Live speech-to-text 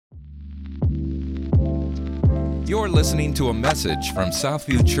You're listening to a message from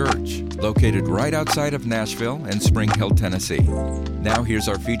Southview Church, located right outside of Nashville in Spring Hill, Tennessee. Now here's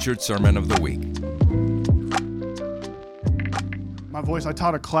our featured sermon of the week. My voice, I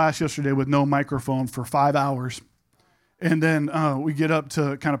taught a class yesterday with no microphone for 5 hours. And then we get up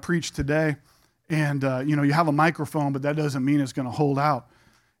to kind of preach today. And, you have a microphone, but that doesn't mean it's going to hold out.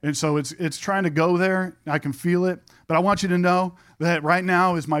 And so it's trying to go there. I can feel it. But I want you to know that right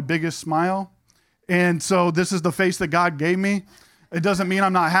now is my biggest smile. And so this is the face that God gave me. It doesn't mean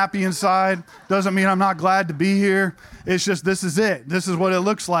I'm not happy inside. Doesn't mean I'm not glad to be here. It's just, this is it. This is what it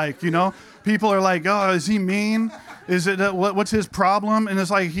looks like, People are like, oh, is he mean? Is it what's his problem? And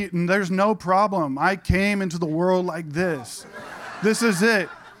it's like, there's no problem. I came into the world like this. This is it.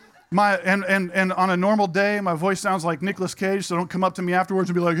 And on a normal day, my voice sounds like Nicolas Cage, so don't come up to me afterwards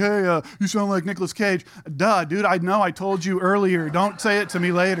and be like, hey, you sound like Nicolas Cage. Duh, dude, I know I told you earlier. Don't say it to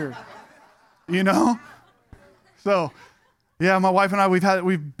me later. So, yeah, my wife and I,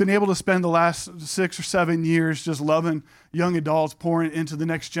 we've been able to spend the last 6 or 7 years just loving young adults, pouring into the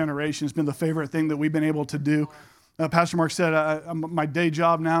next generation. It's been the favorite thing that we've been able to do. Pastor Mark said, my day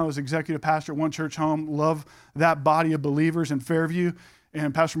job now is executive pastor at One Church Home. Love that body of believers in Fairview.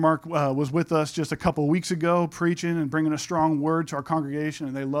 And Pastor Mark was with us just a couple of weeks ago preaching and bringing a strong word to our congregation,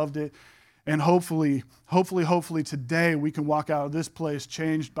 and they loved it. And hopefully today we can walk out of this place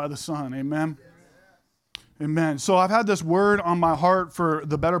changed by the Son. Amen? Amen. So I've had this word on my heart for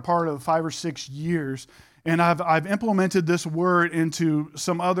the better part of 5 or 6 years, and I've implemented this word into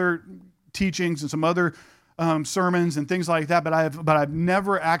some other teachings and some other sermons and things like that, but I've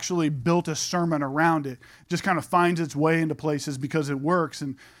never actually built a sermon around it. It just kind of finds its way into places because it works.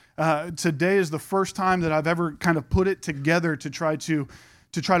 And today is the first time that I've ever kind of put it together to try to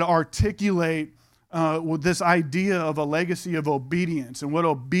articulate with this idea of a legacy of obedience and what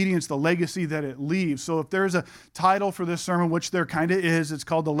obedience, the legacy that it leaves. So if there's a title for this sermon, which there kind of is, it's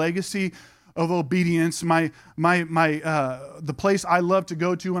called The Legacy of Obedience. The place I love to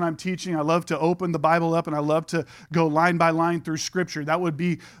go to when I'm teaching, I love to open the Bible up and I love to go line by line through Scripture. That would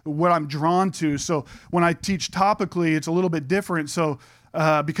be what I'm drawn to. So when I teach topically, it's a little bit different. So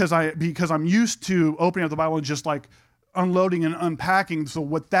because I'm used to opening up the Bible and just like unloading and unpacking. So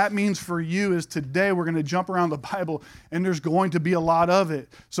what that means for you is today we're going to jump around the Bible and there's going to be a lot of it.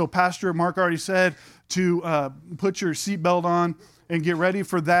 So Pastor Mark already said to put your seatbelt on and get ready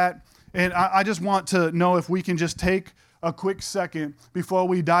for that. And I just want to know if we can just take a quick second before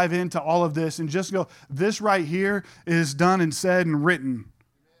we dive into all of this and just go, this right here is done and said and written.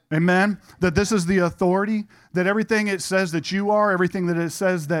 Amen? That this is the authority, that everything it says that you are, everything that it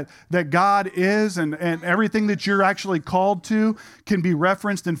says that God is, and everything that you're actually called to can be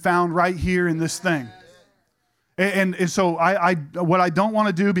referenced and found right here in this thing. And so what I don't want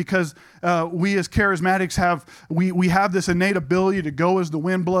to do, because we as charismatics we have this innate ability to go as the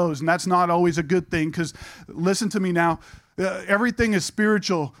wind blows, and that's not always a good thing, because listen to me now, everything is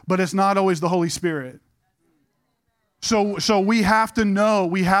spiritual, but it's not always the Holy Spirit. So we have to know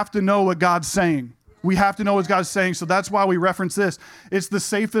what God's saying. We have to know what God's saying, so that's why we reference this. It's the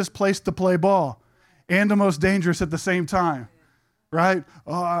safest place to play ball and the most dangerous at the same time, right?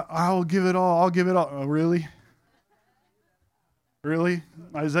 Oh, I'll give it all. Oh, really? Really?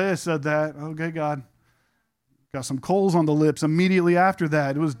 Isaiah said that. Okay, God. Got some coals on the lips immediately after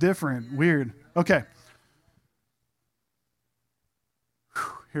that. It was different. Weird. Okay.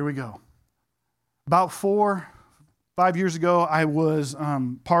 Here we go. About 4-5 years ago, I was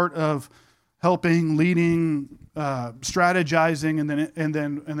part of helping, leading, strategizing, and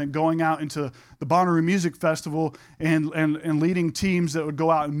then going out into the Bonnaroo Music Festival and leading teams that would go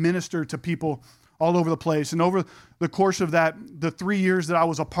out and minister to people all over the place. And over the course of that, the 3 years that I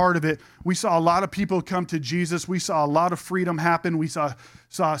was a part of it, we saw a lot of people come to Jesus. We saw a lot of freedom happen. We saw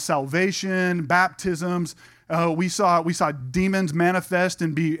salvation, baptisms. We saw demons manifest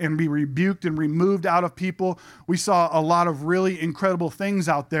and be rebuked and removed out of people. We saw a lot of really incredible things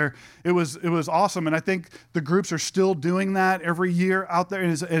out there. It was awesome. And I think the groups are still doing that every year out there.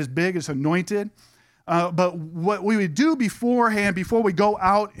 It's as big as Anointed. But what we would do beforehand, before we go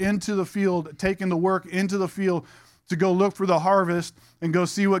out into the field, taking the work into the field to go look for the harvest and go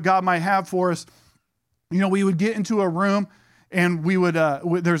see what God might have for us, we would get into a room and we would,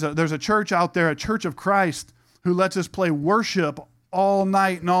 there's a church out there, a Church of Christ, who lets us play worship all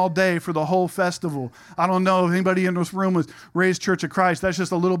night and all day for the whole festival. I don't know if anybody in this room was raised Church of Christ. That's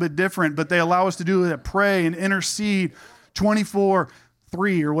just a little bit different, but they allow us to do that, pray and intercede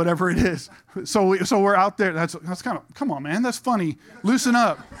 24/3 or whatever it is. So we're out there. That's kind of, come on, man, that's funny. Loosen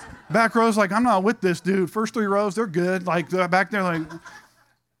up. Back row's like, I'm not with this dude. First 3 rows, they're good. Like back there, like,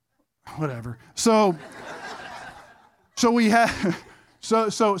 whatever. So So we have, so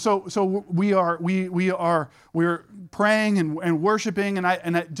we're praying and worshiping,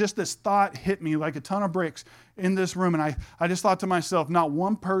 and just this thought hit me like a ton of bricks in this room, and I just thought to myself, not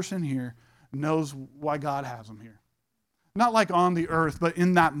one person here knows why God has them here. Not like on the earth, but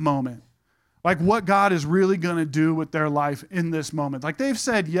in that moment. Like what God is really going to do with their life in this moment. Like they've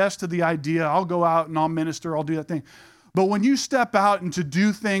said yes to the idea, I'll go out and I'll minister, I'll do that thing. But when you step out and to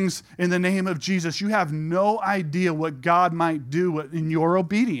do things in the name of Jesus, you have no idea what God might do in your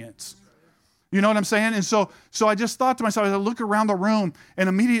obedience. You know what I'm saying? And so I just thought to myself, I look around the room, and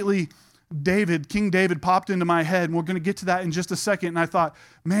immediately King David popped into my head, and we're going to get to that in just a second. And I thought,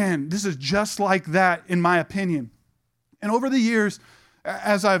 man, this is just like that in my opinion. And over the years,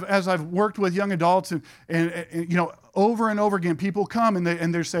 as I've worked with young adults and you know, over and over again, people come and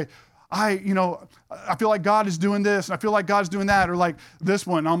they say, I feel like God is doing this, and I feel like God's doing that, or like this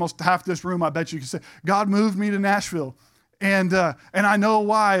one, almost half this room, I bet you can say, God moved me to Nashville, and I know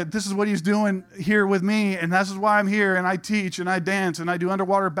why. This is what He's doing here with me, and this is why I'm here, and I teach, and I dance, and I do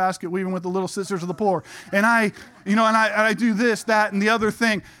underwater basket weaving with the Little Sisters of the Poor, and I do this, that, and the other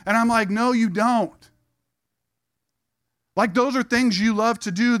thing, and I'm like, no, you don't. Like those are things you love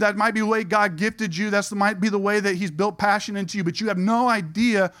to do. That might be the way God gifted you. That might be the way that He's built passion into you, but you have no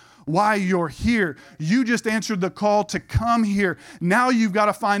idea why you're here. You just answered the call to come here. Now you've got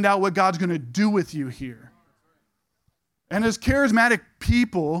to find out what God's going to do with you here. And as charismatic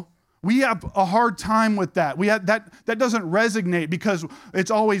people, we have a hard time with that. That doesn't resonate because it's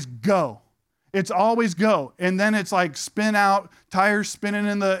always go. It's always go. And then it's like spin out, tires spinning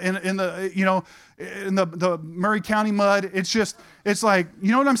in the Murray County mud. It's like,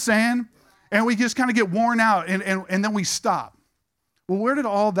 you know what I'm saying? And we just kind of get worn out and then we stop. Well, where did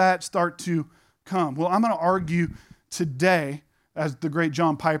all that start to come? Well, I'm going to argue today, as the great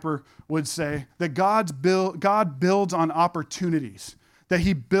John Piper would say, that God builds on opportunities, that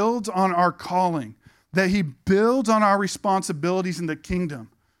He builds on our calling, that He builds on our responsibilities in the kingdom.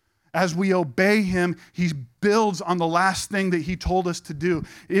 As we obey Him, He builds on the last thing that He told us to do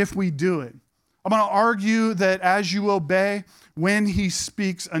if we do it. I'm going to argue that as you obey, when He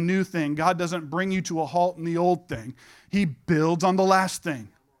speaks a new thing, God doesn't bring you to a halt in the old thing. He builds on the last thing.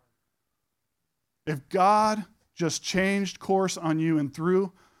 If God just changed course on you and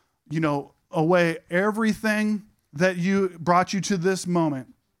threw, away everything that brought you to this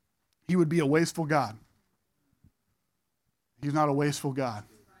moment, He would be a wasteful God. He's not a wasteful God.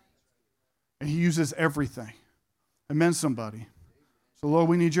 And He uses everything. Amen, somebody. So, Lord,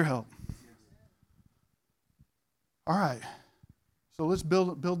 we need your help. All right. So let's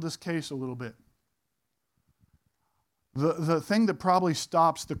build this case a little bit. The thing that probably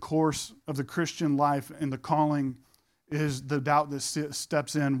stops the course of the Christian life and the calling is the doubt that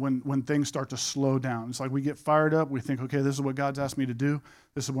steps in when things start to slow down. It's like we get fired up. We think, okay, this is what God's asked me to do.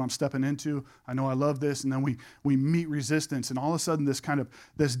 This is what I'm stepping into. I know I love this. And then we meet resistance. And all of a sudden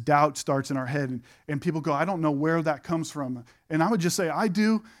this doubt starts in our head. And people go, I don't know where that comes from. And I would just say, I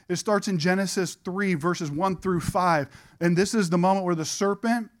do. It starts in Genesis 3, verses 1 through 5. And this is the moment where the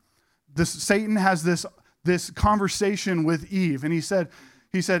serpent, Satan has this conversation with Eve. And he said,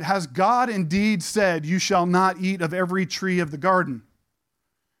 has God indeed said, you shall not eat of every tree of the garden?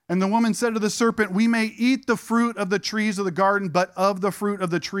 And the woman said to the serpent, we may eat the fruit of the trees of the garden, but of the fruit of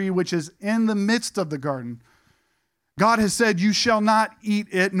the tree which is in the midst of the garden, God has said, you shall not eat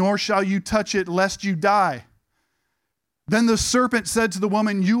it, nor shall you touch it, lest you die. Then the serpent said to the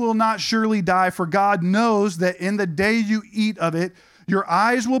woman, you will not surely die, for God knows that in the day you eat of it, your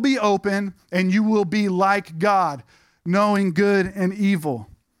eyes will be open, and you will be like God, knowing good and evil.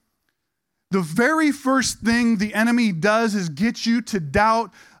 The very first thing the enemy does is get you to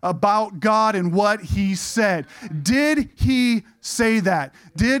doubt about God and what He said. Did He say that?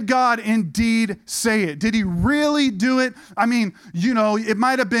 Did God indeed say it? Did He really do it? I mean, it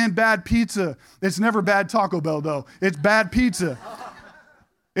might have been bad pizza. It's never bad Taco Bell, though. It's bad pizza.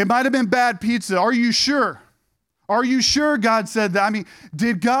 It might have been bad pizza. Are you sure? Are you sure God said that? I mean,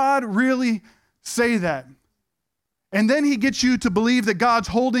 did God really say that? And then He gets you to believe that God's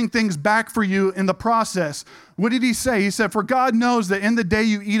holding things back for you in the process. What did He say? He said, for God knows that in the day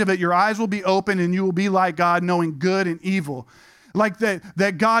you eat of it, your eyes will be open and you will be like God, knowing good and evil. Like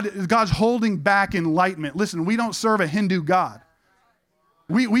that God's holding back enlightenment. Listen, we don't serve a Hindu God.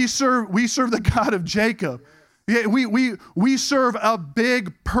 We serve the God of Jacob. Yeah, we serve a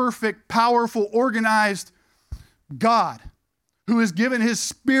big, perfect, powerful, organized God who has given His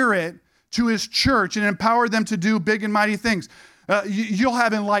Spirit to His church and empower them to do big and mighty things. You'll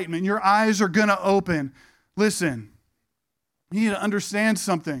have enlightenment. Your eyes are going to open. Listen, you need to understand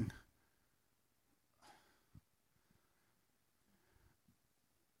something.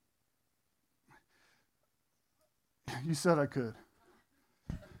 You said I could.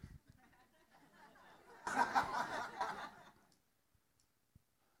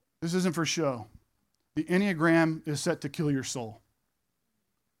 This isn't for show. The Enneagram is set to kill your soul.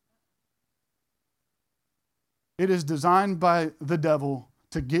 It is designed by the devil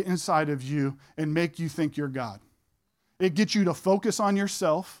to get inside of you and make you think you're God. It gets you to focus on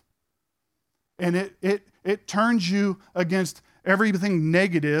yourself, and it turns you against everything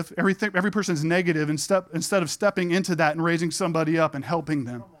negative, every person's negative, instead of stepping into that and raising somebody up and helping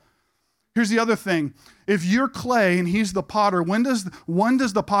them. Here's the other thing. If you're clay and he's the potter, when does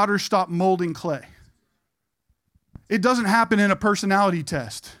the potter stop molding clay? It doesn't happen in a personality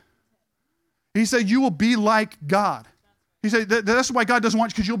test. He said, you will be like God. He said, that's why God doesn't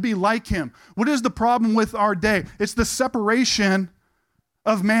want you, because you'll be like him. What is the problem with our day? It's the separation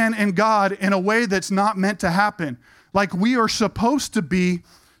of man and God in a way that's not meant to happen. Like we are supposed to be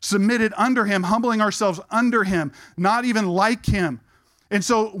submitted under him, humbling ourselves under him, not even like him. And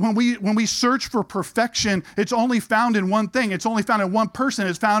so when we search for perfection, it's only found in one thing. It's only found in one person.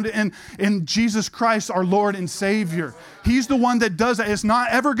 It's found in Jesus Christ, our Lord and Savior. He's the one that does that. It's not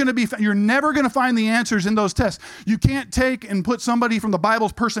ever going to be, you're never going to find the answers in those tests. You can't take and put somebody from the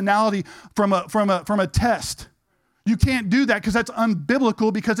Bible's personality from a test. You can't do that because that's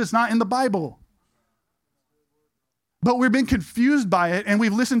unbiblical, because it's not in the Bible. But we've been confused by it, and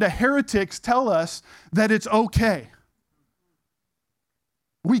we've listened to heretics tell us that it's okay.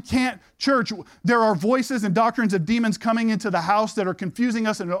 We can't, church, there are voices and doctrines of demons coming into the house that are confusing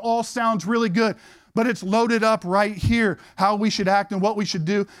us, and it all sounds really good, but it's loaded up right here, how we should act and what we should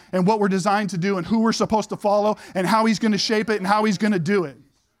do and what we're designed to do and who we're supposed to follow and how he's going to shape it and how he's going to do it.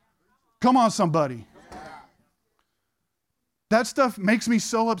 Come on, somebody. That stuff makes me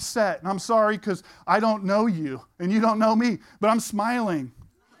so upset, and I'm sorry because I don't know you and you don't know me, but I'm smiling.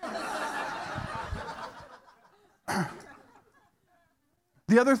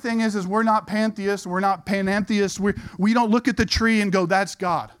 The other thing is we're not pantheists, we're not panentheists. We don't look at the tree and go, that's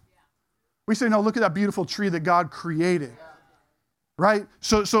God. We say, no, look at that beautiful tree that God created. Right?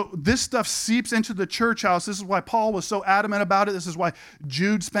 So this stuff seeps into the church house. This is why Paul was so adamant about it. This is why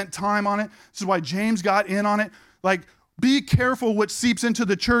Jude spent time on it. This is why James got in on it. Like, be careful what seeps into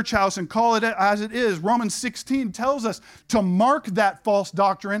the church house and call it as it is. Romans 16 tells us to mark that false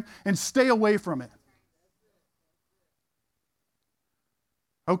doctrine and stay away from it.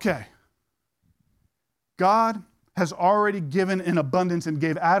 Okay. God has already given in abundance and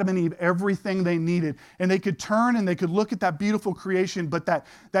gave Adam and Eve everything they needed. And they could turn and they could look at that beautiful creation, but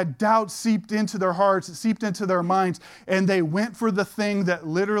that doubt seeped into their hearts, it seeped into their minds, and they went for the thing that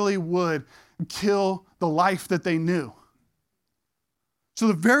literally would kill the life that they knew. So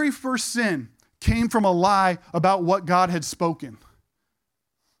the very first sin came from a lie about what God had spoken.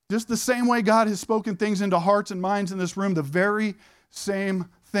 Just the same way God has spoken things into hearts and minds in this room, the very same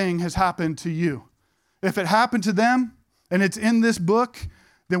thing has happened to you. If it happened to them and it's in this book,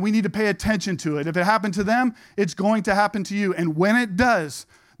 then we need to pay attention to it. If it happened to them, it's going to happen to you. And when it does,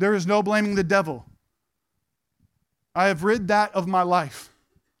 there is no blaming the devil. I have rid that of my life.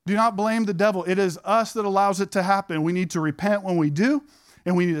 Do not blame the devil. It is us that allows it to happen. We need to repent when we do,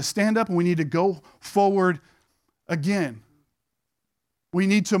 and we need to stand up and we need to go forward again. We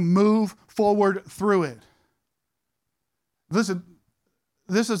need to move forward through it. Listen,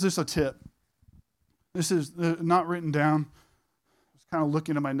 this is just a tip. This is not written down. I was kind of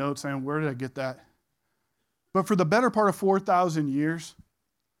looking at my notes saying, where did I get that? But for the better part of 4,000 years,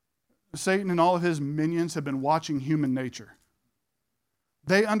 Satan and all of his minions have been watching human nature.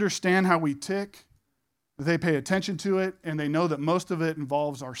 They understand how we tick, they pay attention to it, and they know that most of it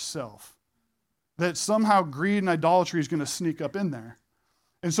involves ourself. That somehow greed and idolatry is going to sneak up in there.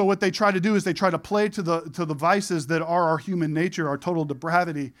 And so what they try to do is they try to play to the vices that are our human nature, our total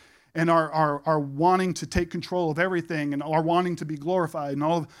depravity, and our wanting to take control of everything, and our wanting to be glorified, and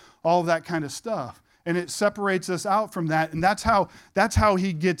all of that kind of stuff. And it separates us out from that, and that's how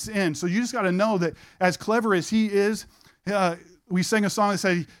he gets in. So you just got to know that as clever as he is, we sang a song that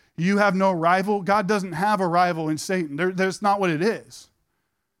said, "You have no rival." God doesn't have a rival in Satan. That's not what it is.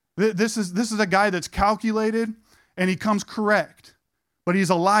 This is a guy that's calculated, and he comes correct. But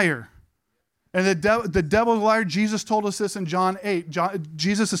he's a liar. And the devil's a liar. Jesus told us this in John 8.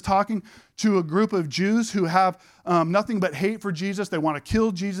 Jesus is talking to a group of Jews who have nothing but hate for Jesus. They want to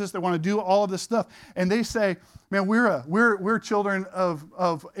kill Jesus. They want to do all of this stuff. And they say, man, we're children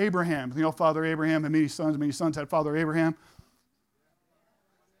of Abraham. You know, Father Abraham had many sons had Father Abraham.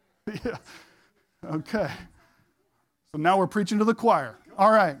 Yeah. Okay. So now we're preaching to the choir.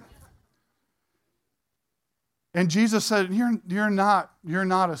 All right. And Jesus said, you're not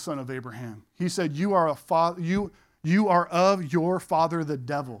a son of Abraham. He said, you are a father. You are of your father, the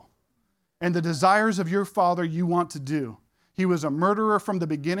devil, and the desires of your father you want to do. He was a murderer from the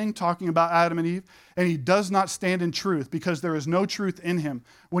beginning, talking about Adam and Eve, and he does not stand in truth because there is no truth in him.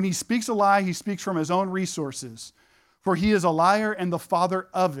 When he speaks a lie, he speaks from his own resources, for he is a liar and the father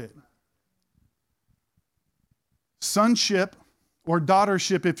of it. Sonship, or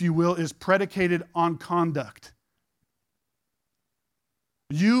daughtership, if you will, is predicated on conduct.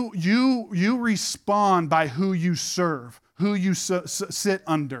 You respond by who you serve, who you sit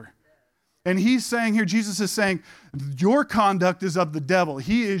under. And he's saying here, Jesus is saying, your conduct is of the devil.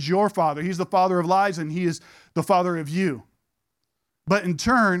 He is your father. He's the father of lies, and he is the father of you. But in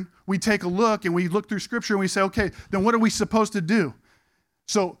turn, we take a look, and we look through Scripture, and we say, okay, then what are we supposed to do?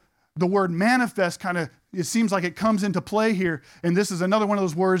 So the word manifest it seems like it comes into play here. And this is another one of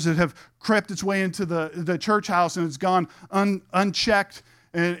those words that have crept its way into the church house, and it's gone unchecked.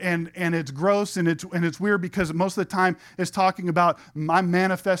 And it's gross and it's weird because most of the time it's talking about I'm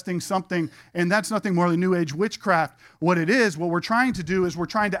manifesting something, and that's nothing more than New Age witchcraft. What it is, what we're trying to do is we're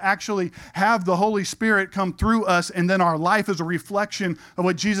trying to actually have the Holy Spirit come through us, and then our life is a reflection of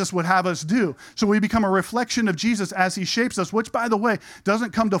what Jesus would have us do. So we become a reflection of Jesus as he shapes us, which, by the way,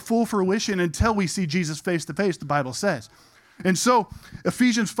 doesn't come to full fruition until we see Jesus face to face, the Bible says. And so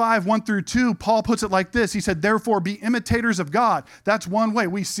Ephesians 5, 1 through 2, Paul puts it like this. He said, therefore, be imitators of God. That's one way.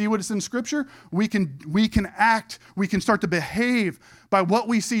 We see what is in Scripture. We can act. We can start to behave by what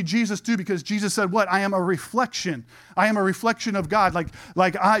we see Jesus do, because Jesus said, what? I am a reflection. I am a reflection of God.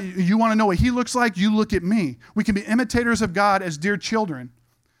 You want to know what he looks like? You look at me. We can be imitators of God as dear children.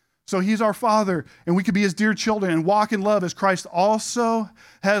 So he's our Father, and we could be his dear children and walk in love as Christ also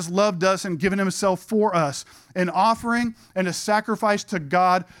has loved us and given himself for us, an offering and a sacrifice to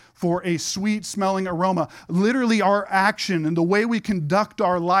God for a sweet-smelling aroma. Literally, our action and the way we conduct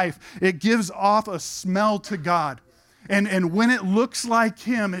our life, it gives off a smell to God. And when it looks like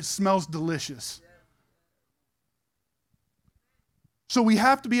him, it smells delicious. So we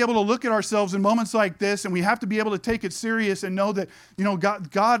have to be able to look at ourselves in moments like this, and we have to be able to take it serious and know that,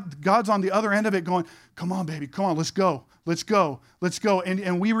 God's on the other end of it going, come on, baby, come on, let's go.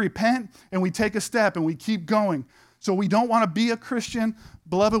 And we repent, and we take a step, and we keep going. So we don't want to be a Christian.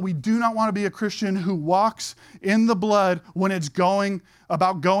 Beloved, we do not want to be a Christian who walks in the blood when it's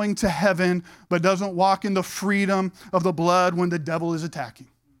about going to heaven, but doesn't walk in the freedom of the blood when the devil is attacking.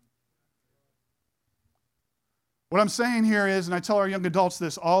 What I'm saying here is, and I tell our young adults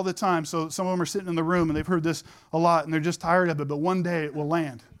this all the time, so some of them are sitting in the room and they've heard this a lot and they're just tired of it, but one day it will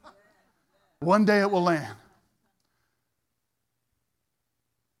land. One day it will land.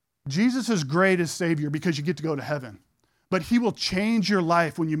 Jesus is great as Savior because you get to go to heaven, but he will change your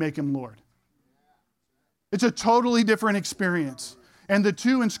life when you make him Lord. It's a totally different experience. And the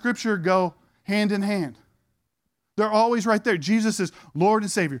two in Scripture go hand in hand. They're always right there. Jesus is Lord and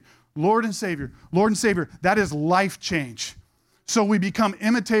Savior. Lord and Savior, Lord and Savior. That is life change. So we become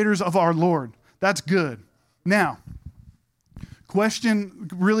imitators of our Lord. That's good. Now, question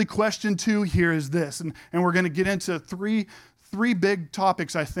 2 here is this, and we're going to get into three big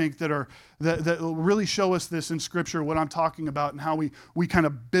topics, I think, that will really show us this in Scripture, what I'm talking about, and how we kind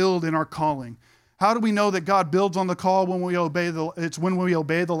of build in our calling. How do we know that God builds on the call when we obey it's when we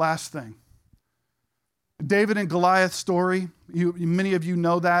obey the last thing? David and Goliath story, many of you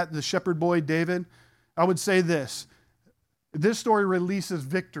know that, the shepherd boy David. I would say this story releases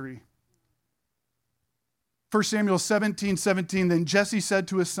victory. 1 Samuel 17:17, then Jesse said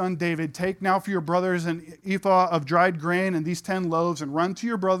to his son David, take now for your brothers an ephah of dried grain and these 10 loaves, and run to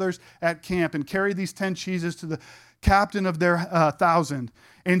your brothers at camp and carry these 10 cheeses to the captain of their 1,000,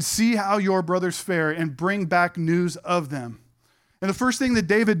 and see how your brothers fare, and bring back news of them. And the first thing that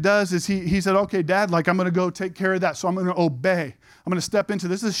David does is he said, okay, Dad, I'm going to go take care of that. So I'm going to obey. I'm going to step into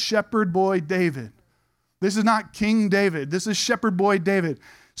this. This is shepherd boy David. This is not King David. This is shepherd boy David.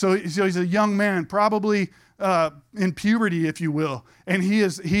 So he's a young man, probably in puberty, if you will. And he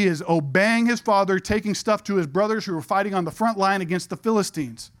is obeying his father, taking stuff to his brothers who were fighting on the front line against the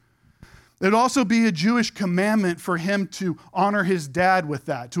Philistines. It'd also be a Jewish commandment for him to honor his dad with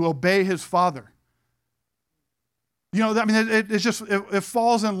that, to obey his father. It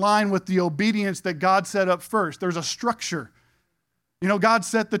falls in line with the obedience that God set up first. There's a structure. God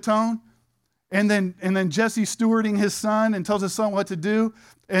set the tone, and then Jesse stewarding his son and tells his son what to do,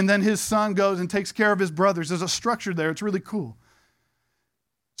 and then his son goes and takes care of his brothers. There's a structure there. It's really cool.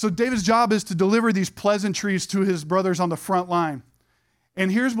 So David's job is to deliver these pleasantries to his brothers on the front line. And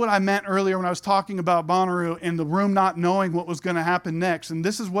here's what I meant earlier when I was talking about Bonnaroo and the room not knowing what was going to happen next. And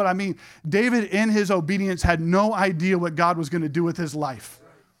this is what I mean. David, in his obedience, had no idea what God was going to do with his life.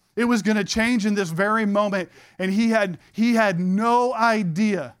 It was going to change in this very moment. And he had no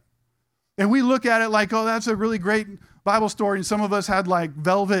idea. And we look at it like, oh, that's a really great Bible story. And some of us had like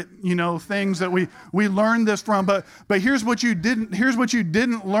velvet, things that we learned this from. But here's what you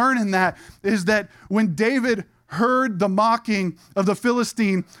didn't learn in that is that when David heard the mocking of the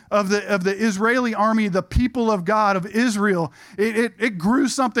Philistine, of the Israeli army, the people of God, of Israel, it grew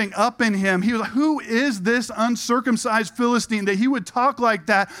something up in him. He was like, who is this uncircumcised Philistine that he would talk like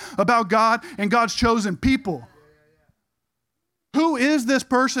that about God and God's chosen people? Who is this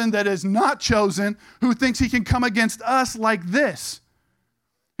person that is not chosen who thinks he can come against us like this?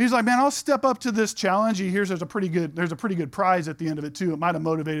 He's like, man, I'll step up to this challenge. He hears there's a pretty good prize at the end of it too. It might have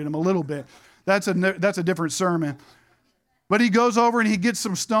motivated him a little bit. That's a different sermon. But he goes over and he gets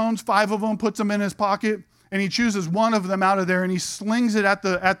some stones, 5 of them, puts them in his pocket, and he chooses one of them out of there and he slings it at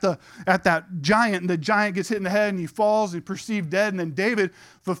that giant, and the giant gets hit in the head and he falls, he's perceived dead. And then David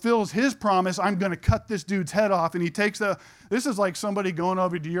fulfills his promise, I'm going to cut this dude's head off. And he takes this is like somebody going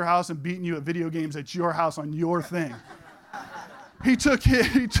over to your house and beating you at video games at your house on your thing. He took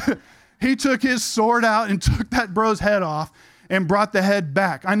his sword out and took that bro's head off and brought the head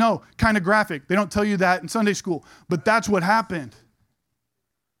back. I know, kind of graphic. They don't tell you that in Sunday school, but that's what happened.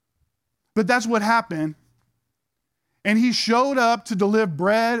 And he showed up to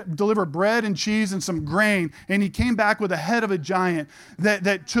deliver bread and cheese and some grain, and he came back with the head of a giant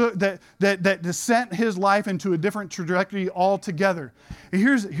that sent his life into a different trajectory altogether. And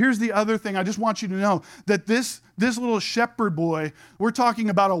here's the other thing I just want you to know, that this little shepherd boy, we're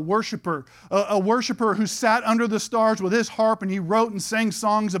talking about a worshiper who sat under the stars with his harp, and he wrote and sang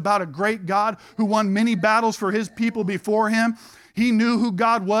songs about a great God who won many battles for his people before him. He knew who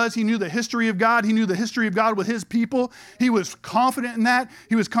God was. He knew the history of God. He knew the history of God with his people. He was confident in that.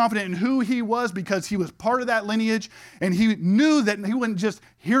 He was confident in who he was because he was part of that lineage. And he knew that he wasn't just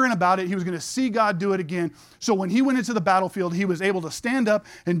hearing about it. He was going to see God do it again. So when he went into the battlefield, he was able to stand up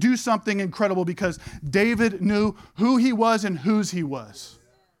and do something incredible because David knew who he was and whose he was.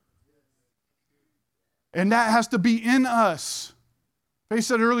 And that has to be in us. They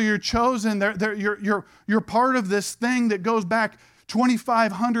said earlier, you're chosen. You're part of this thing that goes back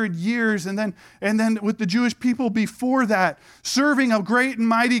 2,500 years, and then with the Jewish people before that, serving a great and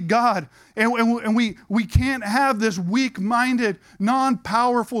mighty God. And we can't have this weak-minded,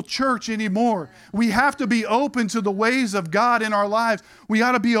 non-powerful church anymore. We have to be open to the ways of God in our lives. We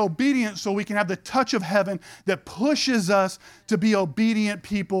got to be obedient so we can have the touch of heaven that pushes us to be obedient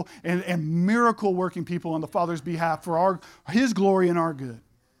people and miracle-working people on the Father's behalf for His glory and our good.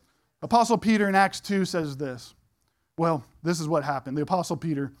 Apostle Peter in Acts 2 says this. Well, this is what happened. The Apostle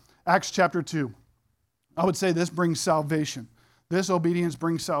Peter, Acts chapter 2. I would say this brings salvation. This obedience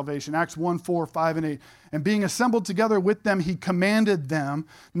brings salvation. Acts 1, 4, 5, and 8. And being assembled together with them, he commanded them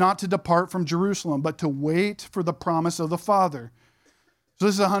not to depart from Jerusalem, but to wait for the promise of the Father. So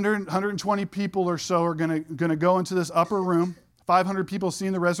this is 120 people or so are going to go into this upper room. 500 people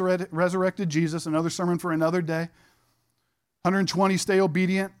seeing the resurrected Jesus, another sermon for another day. 120 stay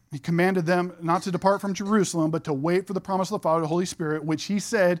obedient. He commanded them not to depart from Jerusalem, but to wait for the promise of the Father, the Holy Spirit, which he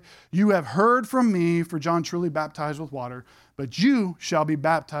said, you have heard from me, for John truly baptized with water, but you shall be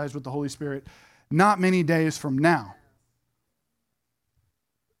baptized with the Holy Spirit not many days from now.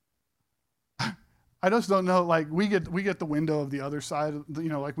 I just don't know, like we get the window of the other side,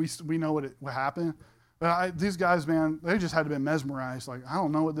 like we know what happened. But these guys, man, they just had to be mesmerized. Like, I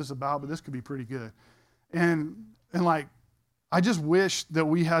don't know what this is about, but this could be pretty good. And like, I just wish that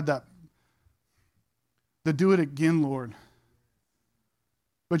we had that, to do it again, Lord.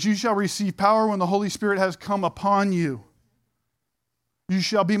 But you shall receive power when the Holy Spirit has come upon you. You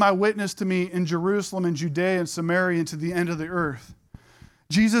shall be my witness to me in Jerusalem and Judea and Samaria and to the end of the earth.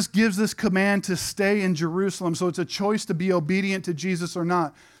 Jesus gives this command to stay in Jerusalem, so it's a choice to be obedient to Jesus or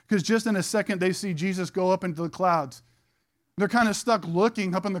not. Because just in a second, they see Jesus go up into the clouds. They're kind of stuck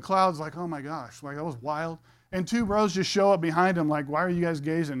looking up in the clouds like, oh my gosh, like that was wild. And 2 bros just show up behind him like, why are you guys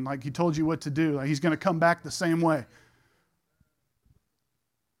gazing? Like he told you what to do. Like he's going to come back the same way.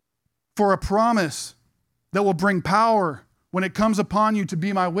 For a promise that will bring power when it comes upon you to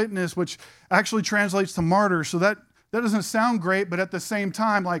be my witness, which actually translates to martyr. So that doesn't sound great, but at the same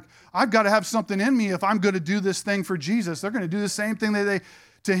time, like I've got to have something in me if I'm going to do this thing for Jesus. They're going to do the same thing that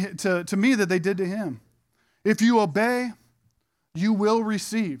to me that they did to him. If you obey, you will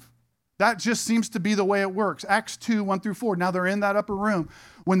receive. That just seems to be the way it works. Acts 2, 1 through 4. Now they're in that upper room.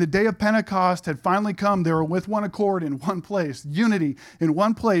 When the day of Pentecost had finally come, they were with one accord in one place, unity in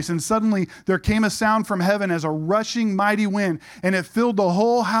one place. And suddenly there came a sound from heaven as a rushing mighty wind, and it filled the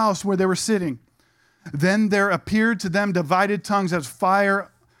whole house where they were sitting. Then there appeared to them divided tongues as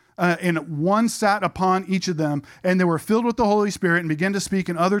fire and one sat upon each of them, and they were filled with the Holy Spirit and began to speak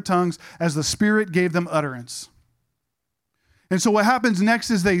in other tongues as the Spirit gave them utterance. And so what happens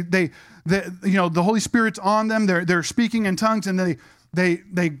next is the Holy Spirit's on them. They're speaking in tongues, and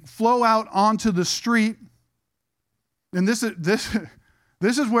they flow out onto the street. And this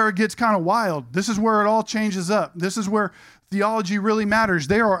is where it gets kind of wild. This is where it all changes up. This is where theology really matters.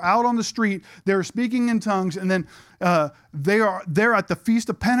 They are out on the street. They're speaking in tongues, and then they're at the Feast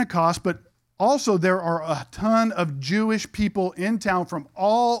of Pentecost, but also there are a ton of Jewish people in town from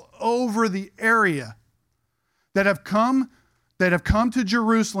all over the area that have come to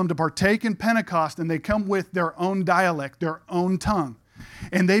Jerusalem to partake in Pentecost, and they come with their own dialect, their own tongue.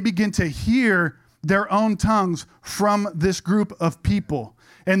 And they begin to hear their own tongues from this group of people.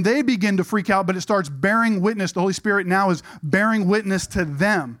 And they begin to freak out, but it starts bearing witness. The Holy Spirit now is bearing witness to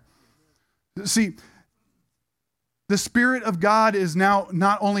them. See, the Spirit of God is now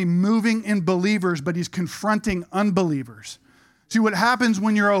not only moving in believers, but he's confronting unbelievers. See, what happens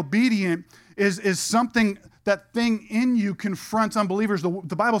when you're obedient is something, that thing in you confronts unbelievers.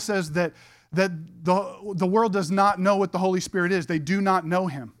 The Bible says that the world does not know what the Holy Spirit is. They do not know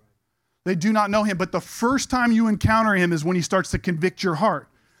him. They do not know him. But the first time you encounter him is when he starts to convict your heart.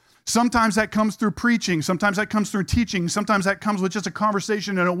 Sometimes that comes through preaching. Sometimes that comes through teaching. Sometimes that comes with just a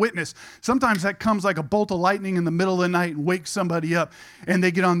conversation and a witness. Sometimes that comes like a bolt of lightning in the middle of the night and wakes somebody up and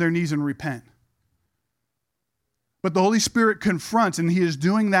they get on their knees and repent. But the Holy Spirit confronts, and he is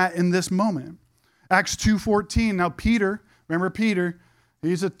doing that in this moment. Acts 2:14. Now Peter, remember Peter, he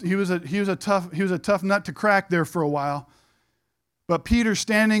was a tough nut to crack there for a while. But Peter,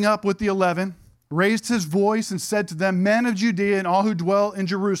 standing up with the 11, raised his voice and said to them, "Men of Judea and all who dwell in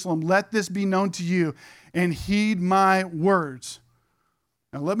Jerusalem, let this be known to you, and heed my words."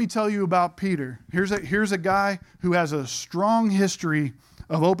 Now let me tell you about Peter. Here's a guy who has a strong history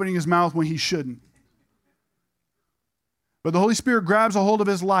of opening his mouth when he shouldn't. But the Holy Spirit grabs a hold of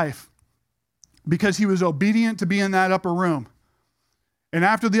his life because he was obedient to be in that upper room. And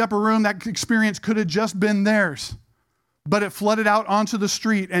after the upper room, that experience could have just been theirs. But it flooded out onto the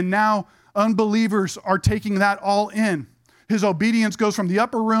street, and now unbelievers are taking that all in. His obedience goes from the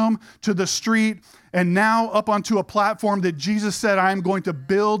upper room to the street, and now up onto a platform that Jesus said, "I am going to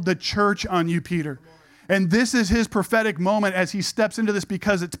build the church on you, Peter." And this is his prophetic moment as he steps into this,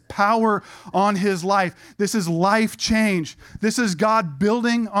 because it's power on his life. This is life change. This is God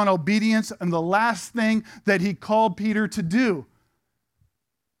building on obedience, and the last thing that he called Peter to do.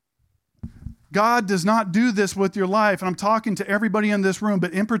 God does not do this with your life. And I'm talking to everybody in this room,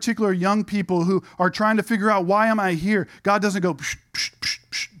 but in particular young people who are trying to figure out, why am I here? God doesn't go, psh, psh, psh,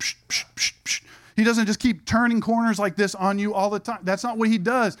 psh, psh, psh, psh, psh. He doesn't just keep turning corners like this on you all the time. That's not what he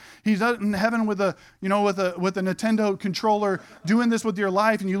does. He's out in heaven with a Nintendo controller doing this with your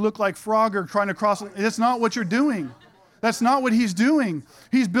life, and you look like Frogger trying to cross. That's not what you're doing. That's not what he's doing.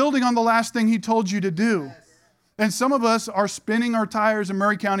 He's building on the last thing he told you to do. And some of us are spinning our tires in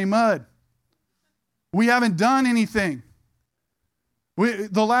Murray County mud. We haven't done anything.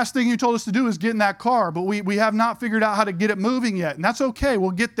 The last thing you told us to do is get in that car, but we have not figured out how to get it moving yet. And that's okay.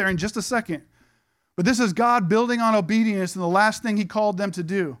 We'll get there in just a second. But this is God building on obedience, and the last thing he called them to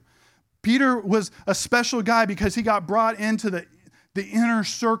do. Peter was a special guy because he got brought into the inner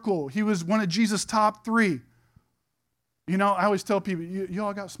circle. He was one of Jesus' top 3. You know, I always tell people, you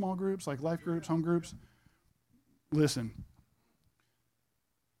all got small groups, like life groups, home groups? Listen,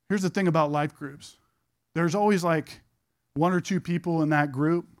 here's the thing about life groups. There's always like 1 or 2 people in that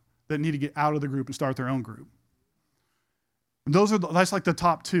group that need to get out of the group and start their own group. And that's like the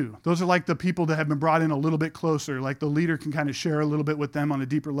top 2. Those are like the people that have been brought in a little bit closer. Like the leader can kind of share a little bit with them on a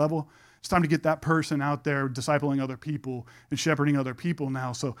deeper level. It's time to get that person out there discipling other people and shepherding other people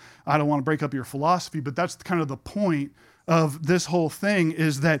now. So I don't want to break up your philosophy, but that's kind of the point of this whole thing,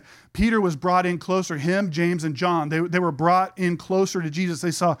 is that Peter was brought in closer. Him, James, and John, they were brought in closer to Jesus.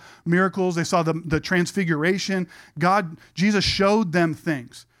 They saw miracles. They saw the transfiguration. Jesus showed them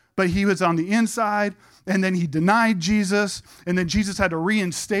things, but he was on the inside, and then he denied Jesus, and then Jesus had to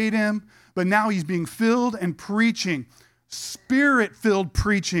reinstate him. But now he's being filled and preaching, Spirit-filled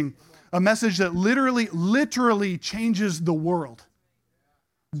preaching, a message that literally changes the world.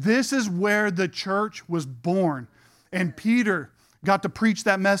 This is where the church was born. And Peter got to preach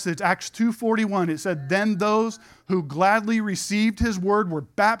that message. Acts 2:41, it said, "Then those who gladly received his word were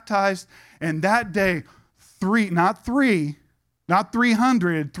baptized, and that day, not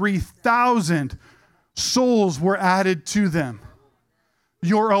 300, 3,000 souls were added to them."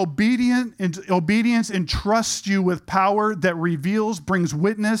 Your obedience entrusts you with power that reveals, brings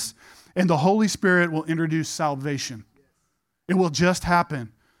witness, and the Holy Spirit will introduce salvation. It will just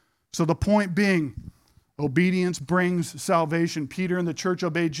happen. So the point being, obedience brings salvation. Peter and the church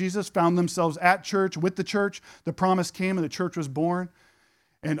obeyed Jesus, found themselves at church with the church. The promise came and the church was born.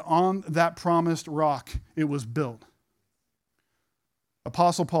 And on that promised rock, it was built.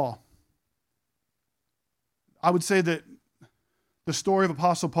 Apostle Paul. I would say that the story of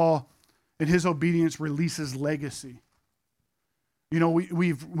Apostle Paul and his obedience releases legacy. You know,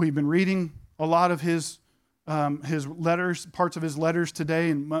 we've been reading a lot of his letters, parts of his letters today,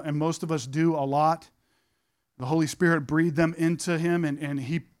 and most of us do a lot. The Holy Spirit breathed them into him, and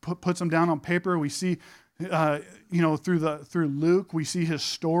he puts them down on paper. We see, through Luke, we see his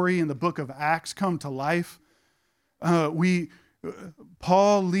story in the book of Acts come to life.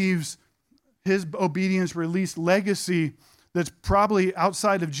 Paul leaves his obedience released legacy that's probably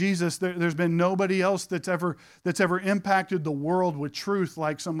outside of Jesus. There's been nobody else that's ever impacted the world with truth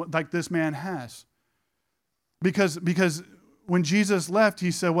like this man has. Because when Jesus left,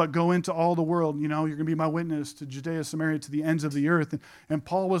 he said, go into all the world. You know, you're going to be my witness to Judea, Samaria, to the ends of the earth. And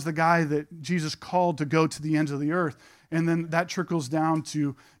Paul was the guy that Jesus called to go to the ends of the earth. And then that trickles down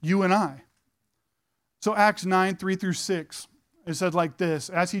to you and I. So Acts 9, 3 through 6, it said like this: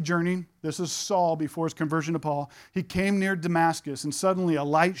 as he journeyed, this is Saul before his conversion to Paul, he came near Damascus, and suddenly a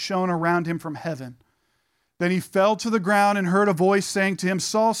light shone around him from heaven. Then he fell to the ground and heard a voice saying to him,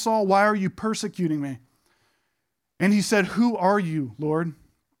 Saul, Saul, why are you persecuting me? And he said, who are you, Lord?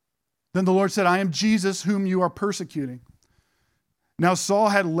 Then the Lord said, I am Jesus whom you are persecuting. Now Saul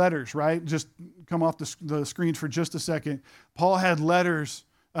had letters, right? Just come off the screens for just a second. Paul had letters.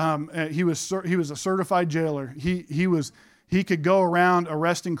 He was a certified jailer. He could go around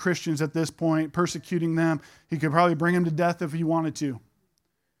arresting Christians at this point, persecuting them. He could probably bring them to death if he wanted to.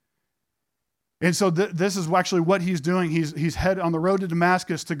 And so this is actually what he's doing. He's headed on the road to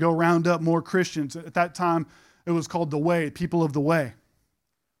Damascus to go round up more Christians. At that time, it was called the Way, people of the Way.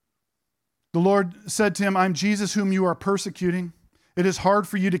 The Lord said to him, I'm Jesus whom you are persecuting. It is hard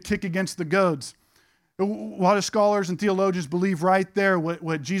for you to kick against the goads. A lot of scholars and theologians believe right there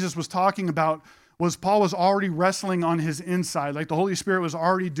what Jesus was talking about was Paul was already wrestling on his inside. Like the Holy Spirit was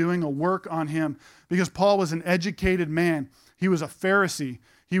already doing a work on him, because Paul was an educated man. He was a Pharisee.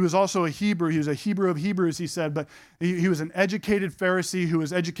 He was also a Hebrew. He was a Hebrew of Hebrews, he said, but he was an educated Pharisee who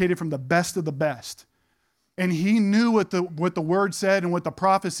was educated from the best of the best. And he knew what the word said and what the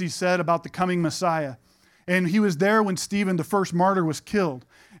prophecy said about the coming Messiah. And he was there when Stephen, the first martyr, was killed.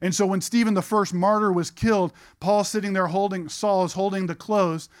 And so when Stephen, the first martyr, was killed, Paul's sitting there Saul is holding the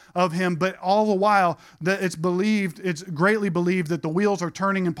clothes of him. But all the while, it's greatly believed that the wheels are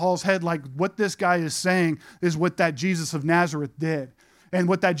turning in Paul's head, like what this guy is saying is what that Jesus of Nazareth did. And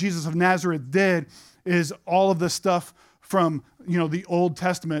what that Jesus of Nazareth did is all of the stuff from, the Old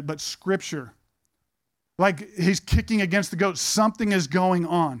Testament, but Scripture. Like he's kicking against the goat. Something is going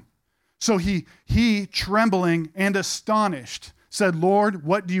on. So he trembling and astonished, said, Lord,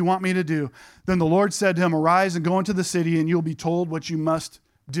 what do you want me to do? Then the Lord said to him, arise and go into the city, and you'll be told what you must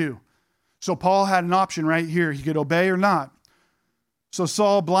do. So Paul had an option right here. He could obey or not. So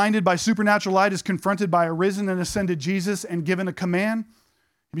Saul, blinded by supernatural light, is confronted by a risen and ascended Jesus and given a command.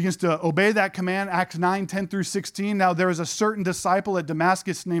 He begins to obey that command, Acts 9, 10 through 16. Now there is a certain disciple at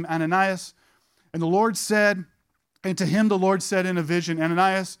Damascus named Ananias. And the Lord said, and to him the Lord said in a vision,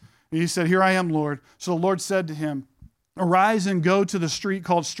 Ananias, and he said, here I am, Lord. So the Lord said to him, arise and go to the street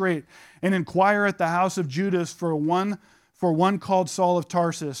called Straight, and inquire at the house of Judas for one called Saul of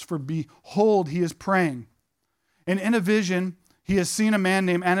Tarsus, for behold, he is praying. And in a vision, he has seen a man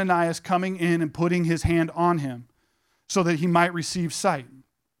named Ananias coming in and putting his hand on him, so that he might receive sight.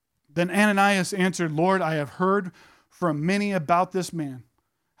 Then Ananias answered, Lord, I have heard from many about this man,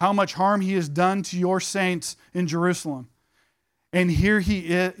 how much harm he has done to your saints in Jerusalem. And here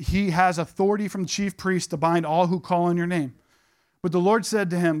he has authority from the chief priest to bind all who call on your name. But the Lord said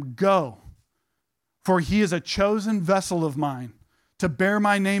to him, go, for he is a chosen vessel of mine to bear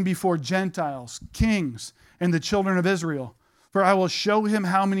my name before Gentiles, kings, and the children of Israel. For I will show him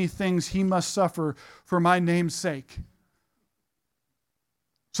how many things he must suffer for my name's sake.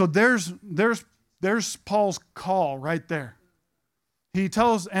 So there's Paul's call right there. He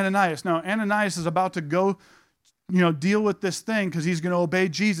tells Ananias. Now, Ananias is about to go, deal with this thing because he's going to obey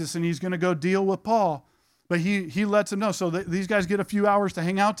Jesus and he's going to go deal with Paul. But he lets him know. So these guys get a few hours to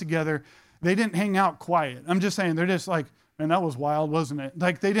hang out together. They didn't hang out quiet. I'm just saying, they're just like, man, that was wild, wasn't it?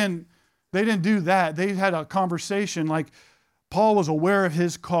 Like they didn't do that. They had a conversation. Like Paul was aware of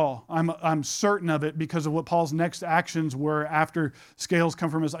his call. I'm certain of it because of what Paul's next actions were after scales come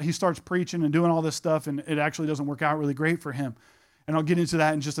from his. He starts preaching and doing all this stuff, and it actually doesn't work out really great for him. And I'll get into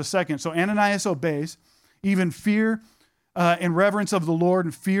that in just a second. So Ananias obeys. Even fear and reverence of the Lord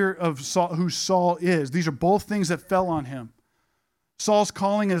and fear of Saul, who Saul is. These are both things that fell on him. Saul's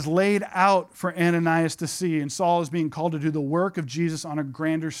calling is laid out for Ananias to see, and Saul is being called to do the work of Jesus on a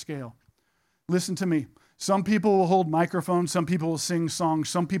grander scale. Listen to me. Some people will hold microphones. Some people will sing songs.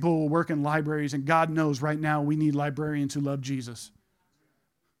 Some people will work in libraries, and God knows right now we need librarians who love Jesus.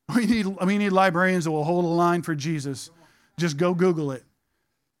 We need librarians that will hold a line for Jesus. Just go Google it.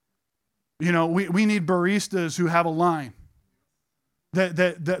 You know, we need baristas who have a line.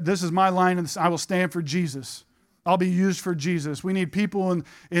 That this is my line, and I will stand for Jesus. I'll be used for Jesus. We need people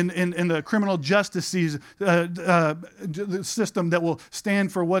in the criminal justice system that will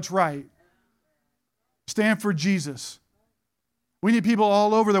stand for what's right. Stand for Jesus. We need people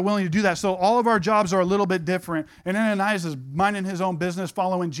all over that are willing to do that. So all of our jobs are a little bit different. And Ananias is minding his own business,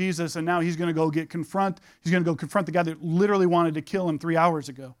 following Jesus, and now he's going to go confront the guy that literally wanted to kill him 3 hours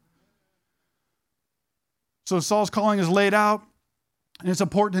ago. So Saul's calling is laid out, and it's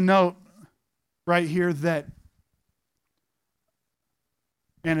important to note right here that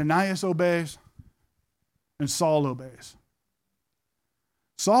Ananias obeys and Saul obeys.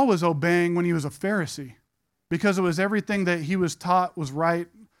 Saul was obeying when he was a Pharisee because it was everything that he was taught was right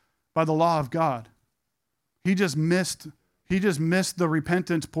by the law of God. He just missed the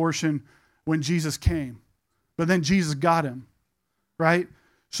repentance portion when Jesus came. But then Jesus got him, right?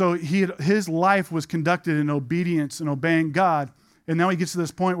 So his life was conducted in obedience and obeying God. And now he gets to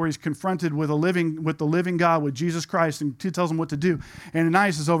this point where he's confronted with the living God, with Jesus Christ, and he tells him what to do. And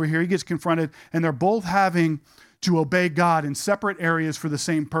Ananias is over here. He gets confronted, and they're both having to obey God in separate areas for the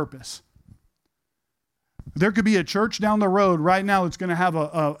same purpose. There could be a church down the road right now that's going to have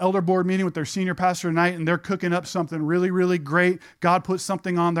a elder board meeting with their senior pastor tonight, and they're cooking up something really, really great. God put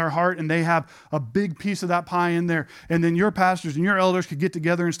something on their heart, and they have a big piece of that pie in there. And then your pastors and your elders could get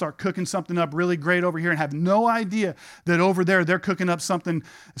together and start cooking something up really great over here and have no idea that over there they're cooking up something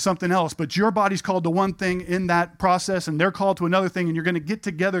else. But your body's called to one thing in that process, and they're called to another thing, and you're going to get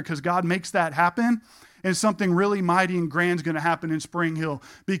together because God makes that happen. And something really mighty and grand is going to happen in Spring Hill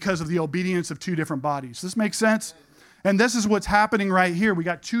because of the obedience of two different bodies. Does this make sense? And this is what's happening right here. We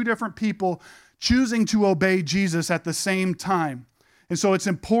got two different people choosing to obey Jesus at the same time. And so it's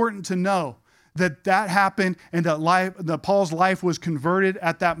important to know that happened and that Paul's life was converted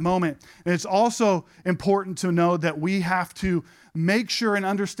at that moment. And it's also important to know that we have to make sure and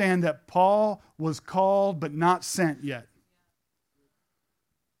understand that Paul was called but not sent yet.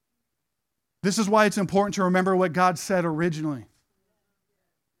 This is why it's important to remember what God said originally.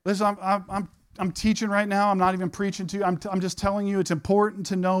 Listen, I'm teaching right now. I'm not even preaching to you. I'm just telling you it's important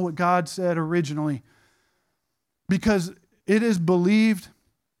to know what God said originally. Because it is believed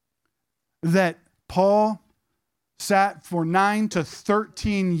that Paul sat for 9 to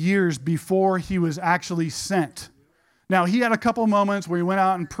 13 years before he was actually sent. Now, he had a couple moments where he went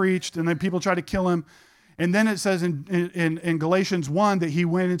out and preached, and then people tried to kill him. And then it says in Galatians 1 that he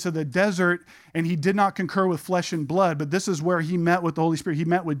went into the desert and he did not concur with flesh and blood. But this is where he met with the Holy Spirit. He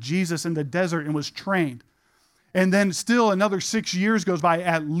met with Jesus in the desert and was trained. And then still another 6 years goes by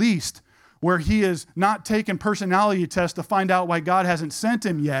at least where he is not taking personality tests to find out why God hasn't sent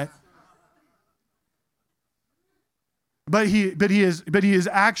him yet. But he is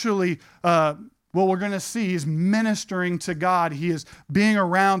actually... what we're going to see, he's ministering to God. He is being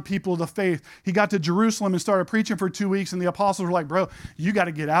around people of the faith. He got to Jerusalem and started preaching for 2 weeks, and the apostles were like, bro, you got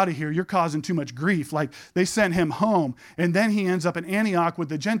to get out of here. You're causing too much grief. Like, they sent him home. And then he ends up in Antioch with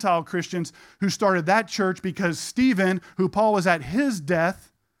the Gentile Christians who started that church because Stephen, who Paul was at his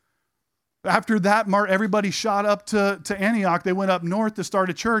death, after that, everybody shot up to Antioch. They went up north to start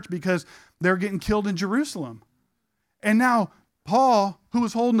a church because they're getting killed in Jerusalem. And now Paul, who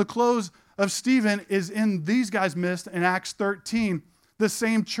was holding the clothes of Stephen, is in these guys' midst in Acts 13, the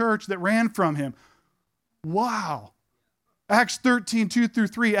same church that ran from him. Wow. Acts 13,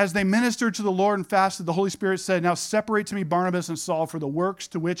 2-3, as they ministered to the Lord and fasted, the Holy Spirit said, now separate to me Barnabas and Saul for the works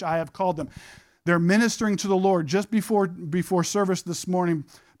to which I have called them. They're ministering to the Lord. Just before service this morning,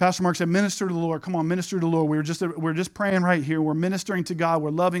 Pastor Mark said, minister to the Lord. Come on, minister to the Lord. We're just praying right here. We're ministering to God. We're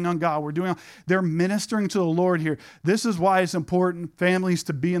loving on God. They're ministering to the Lord here. This is why it's important, families,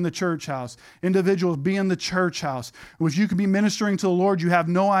 to be in the church house. Individuals, be in the church house. If you could be ministering to the Lord, you have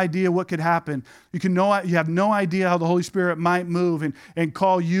no idea what could happen. You have no idea how the Holy Spirit might move and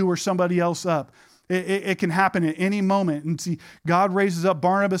call you or somebody else up. It can happen at any moment. And see, God raises up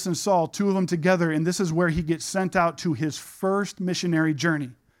Barnabas and Saul, two of them together, and this is where he gets sent out to his first missionary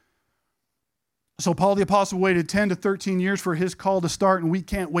journey. So Paul the Apostle waited 10 to 13 years for his call to start, and we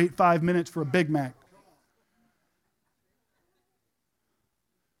can't wait 5 minutes for a Big Mac.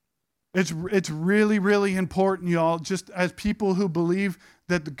 It's really, really important, y'all, just as people who believe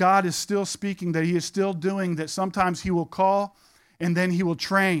that God is still speaking, that he is still doing, that sometimes he will call and then he will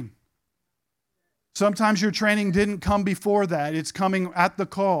train. Sometimes your training didn't come before that. It's coming at the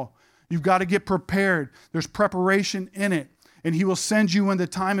call. You've got to get prepared. There's preparation in it, and he will send you when the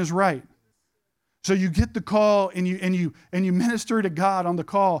time is right. So you get the call and you minister to God on the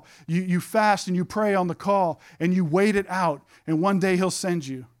call. You fast and you pray on the call and you wait it out, and one day he'll send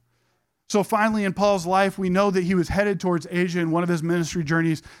you. So finally in Paul's life, we know that he was headed towards Asia in one of his ministry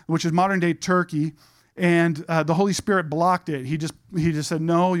journeys, which is modern day Turkey, and the Holy Spirit blocked it. He just said,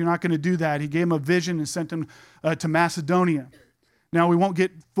 no, you're not going to do that. He gave him a vision and sent him to Macedonia. Now we won't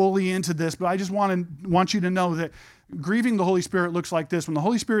get fully into this, but I just want you to know that grieving the Holy Spirit looks like this. When the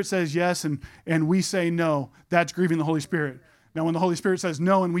Holy Spirit says yes and we say no, that's grieving the Holy Spirit. Now when the Holy Spirit says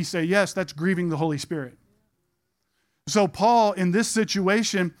no and we say yes, that's grieving the Holy Spirit. So Paul, in this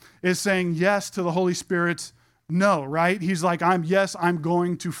situation, is saying yes to the Holy Spirit's no, right? He's like, I'm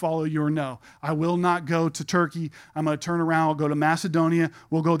going to follow your no. I will not go to Turkey. I'm going to turn around. I'll go to Macedonia.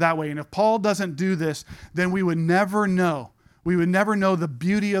 We'll go that way. And if Paul doesn't do this, then we would never know. We would never know the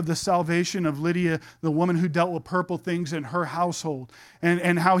beauty of the salvation of Lydia, the woman who dealt with purple things in her household,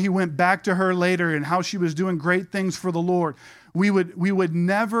 and how he went back to her later and how she was doing great things for the Lord. We would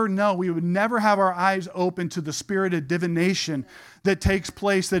never know. We would never have our eyes open to the spirit of divination that takes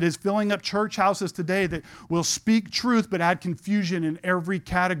place, that is filling up church houses today, that will speak truth but add confusion in every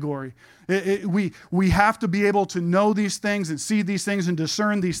category. We have to be able to know these things and see these things and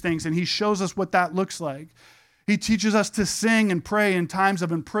discern these things, and he shows us what that looks like. He teaches us to sing and pray in times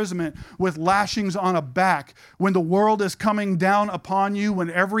of imprisonment with lashings on a back. When the world is coming down upon you, when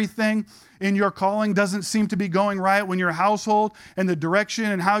everything in your calling doesn't seem to be going right, when your household and the direction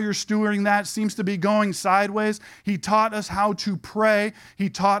and how you're stewarding that seems to be going sideways, he taught us how to pray. He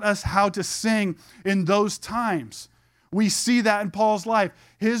taught us how to sing in those times. We see that in Paul's life.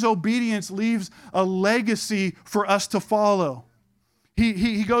 His obedience leaves a legacy for us to follow.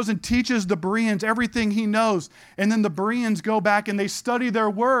 He goes and teaches the Bereans everything he knows. And then the Bereans go back and they study their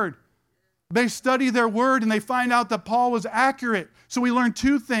word. They study their word and they find out that Paul was accurate. So we learn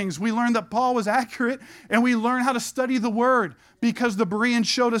two things. We learn that Paul was accurate and we learn how to study the word because the Bereans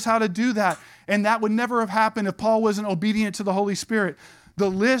showed us how to do that. And that would never have happened if Paul wasn't obedient to the Holy Spirit. The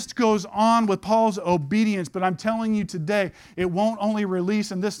list goes on with Paul's obedience, but I'm telling you today, it won't only release,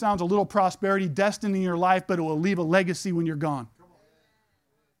 and this sounds a little prosperity destined in your life, but it will leave a legacy when you're gone.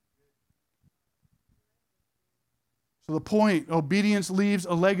 So the point, obedience leaves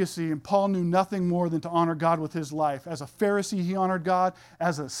a legacy, and Paul knew nothing more than to honor God with his life. As a Pharisee, he honored God.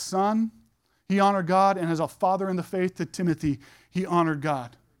 As a son, he honored God. And as a father in the faith to Timothy, he honored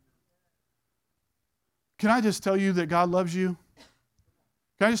God. Can I just tell you that God loves you?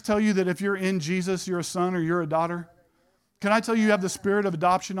 Can I just tell you that if you're in Jesus, you're a son or you're a daughter? Can I tell you have the spirit of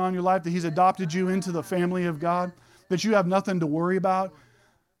adoption on your life, that he's adopted you into the family of God, that you have nothing to worry about,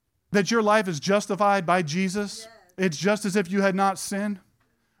 that your life is justified by Jesus? It's just as if you had not sinned.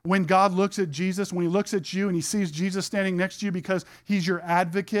 When God looks at Jesus, when he looks at you and he sees Jesus standing next to you because he's your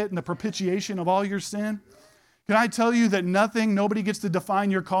advocate and the propitiation of all your sin, can I tell you that nobody gets to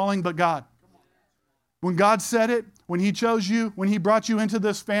define your calling but God? When God said it, when he chose you, when he brought you into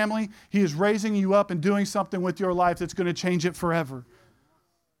this family, he is raising you up and doing something with your life that's going to change it forever.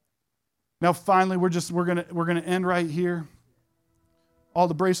 Now finally, we're going to end right here. All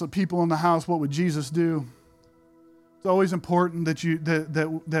the bracelet people in the house, what would Jesus do? It's always important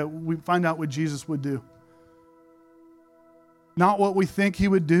that we find out what Jesus would do. Not what we think he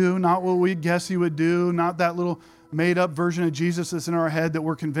would do, not what we guess he would do, not that little made-up version of Jesus that's in our head that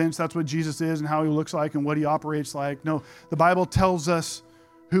we're convinced that's what Jesus is and how he looks like and what he operates like. No, the Bible tells us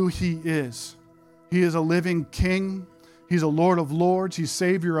who he is. He is a living king. He's a Lord of lords. He's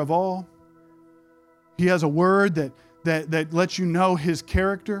Savior of all. He has a word that lets you know his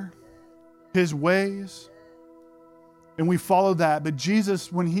character, his ways. And we follow that. But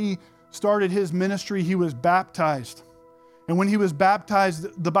Jesus, when he started his ministry, he was baptized. And when he was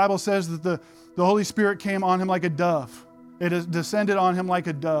baptized, the Bible says that the Holy Spirit came on him like a dove. It has descended on him like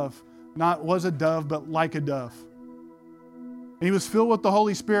a dove. Not was a dove, but like a dove. And he was filled with the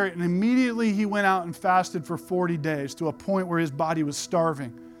Holy Spirit, and immediately he went out and fasted for 40 days to a point where his body was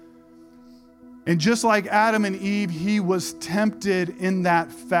starving. And just like Adam and Eve, he was tempted in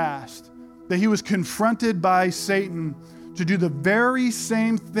that fast. That he was confronted by Satan to do the very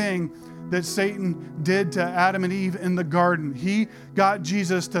same thing that Satan did to Adam and Eve in the garden. He got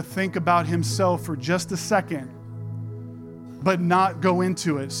Jesus to think about himself for just a second, but not go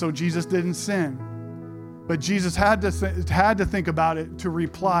into it. So Jesus didn't sin. But Jesus had to think about it to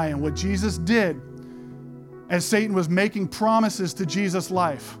reply. And what Jesus did, as Satan was making promises to Jesus'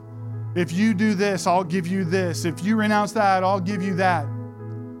 life, if you do this, I'll give you this. If you renounce that, I'll give you that.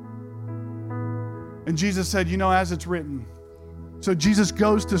 And Jesus said, as it's written. So Jesus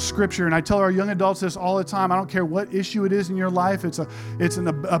goes to Scripture, and I tell our young adults this all the time. I don't care what issue it is in your life. It's an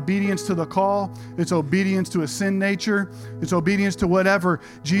obedience to the call. It's obedience to a sin nature. It's obedience to whatever.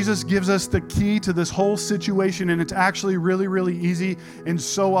 Jesus gives us the key to this whole situation, and it's actually really, really easy and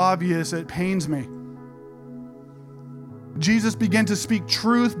so obvious it pains me. Jesus began to speak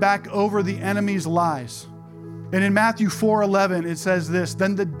truth back over the enemy's lies. And in Matthew 4:11, it says this,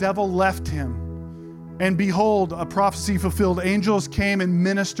 "Then the devil left him. And behold, a prophecy fulfilled. Angels came and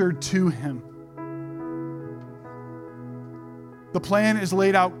ministered to him." The plan is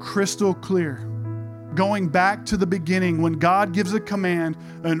laid out crystal clear. Going back to the beginning, when God gives a command,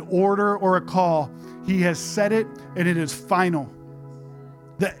 an order, or a call, He has said it and it is final.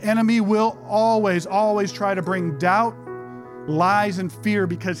 The enemy will always, always try to bring doubt, lies, and fear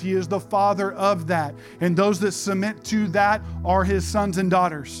because he is the father of that. And those that submit to that are his sons and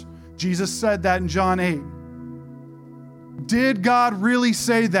daughters. Jesus said that in John 8. Did God really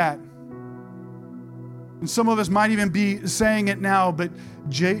say that? And some of us might even be saying it now, but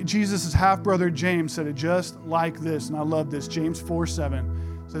Jesus' half-brother James said it just like this, and I love this. James 4:7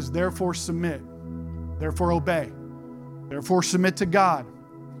 says, "Therefore submit, therefore obey, therefore submit to God.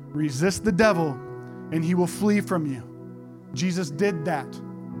 Resist the devil, and he will flee from you." Jesus did that.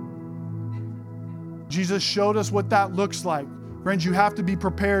 Jesus showed us what that looks like. Friends, you have to be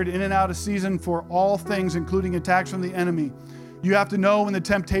prepared in and out of season for all things, including attacks from the enemy. You have to know when the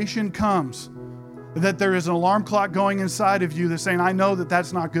temptation comes that there is an alarm clock going inside of you that's saying, I know that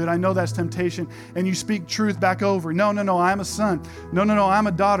that's not good. I know that's temptation. And you speak truth back over. No, I'm a son. No, I'm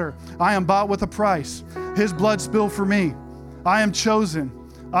a daughter. I am bought with a price. His blood spilled for me. I am chosen.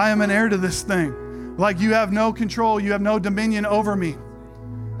 I am an heir to this thing. Like you have no control. You have no dominion over me.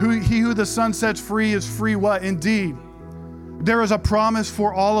 He who the Son sets free is free what? Indeed. There is a promise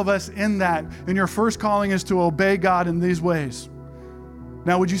for all of us in that. And your first calling is to obey God in these ways.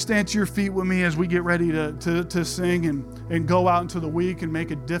 Now, would you stand to your feet with me as we get ready to sing and go out into the week and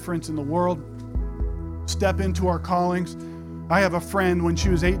make a difference in the world? Step into our callings. I have a friend, when she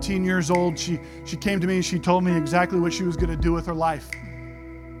was 18 years old, she came to me and she told me exactly what she was going to do with her life.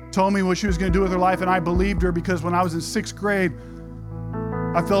 Told me what she was going to do with her life, and I believed her because when I was in 6th grade,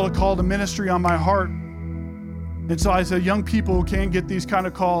 I felt a call to ministry on my heart. And so I said, young people can get these kind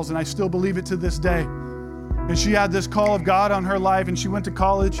of calls, and I still believe it to this day. And she had this call of God on her life, and she went to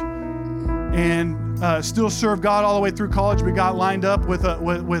college and still served God all the way through college, but got lined up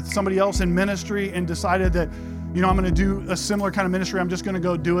with somebody else in ministry and decided that, I'm going to do a similar kind of ministry. I'm just going to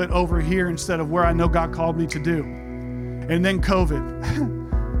go do it over here instead of where I know God called me to do. And then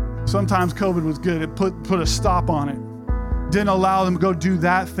COVID. Sometimes COVID was good. It put a stop on it. Didn't allow them to go do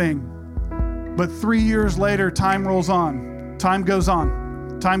that thing. But 3 years later, time rolls on. Time goes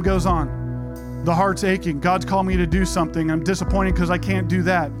on. Time goes on. The heart's aching. God's called me to do something. I'm disappointed because I can't do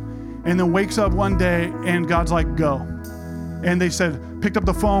that. And then wakes up one day and God's like, go. And they said, picked up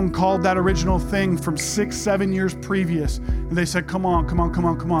the phone, called that original thing from 6-7 years previous. And they said, come on.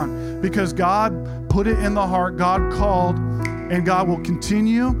 Because God put it in the heart. God called, and God will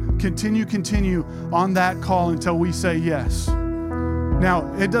continue on that call until we say yes.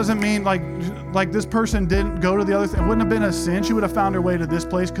 Now, it doesn't mean like this person didn't go to the other thing. It wouldn't have been a sin. She would have found her way to this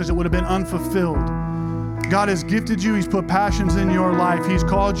place because it would have been unfulfilled. God has gifted you. He's put passions in your life. He's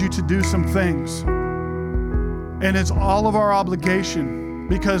called you to do some things. And it's all of our obligation,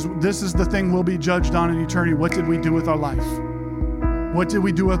 because this is the thing we'll be judged on in eternity. What did we do with our life? What did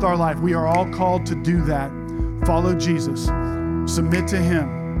we do with our life? We are all called to do that. Follow Jesus. Submit to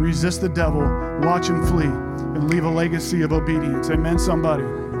Him. Resist the devil. Watch him flee. And leave a legacy of obedience. Amen, somebody.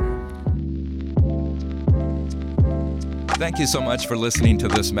 Thank you so much for listening to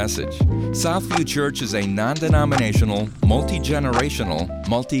this message. Southview Church is a non-denominational, multi-generational,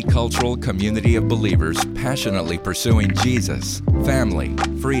 multicultural community of believers passionately pursuing Jesus, family,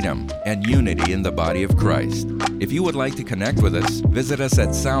 freedom, and unity in the body of Christ. If you would like to connect with us, visit us at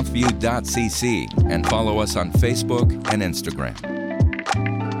southview.cc and follow us on Facebook and Instagram.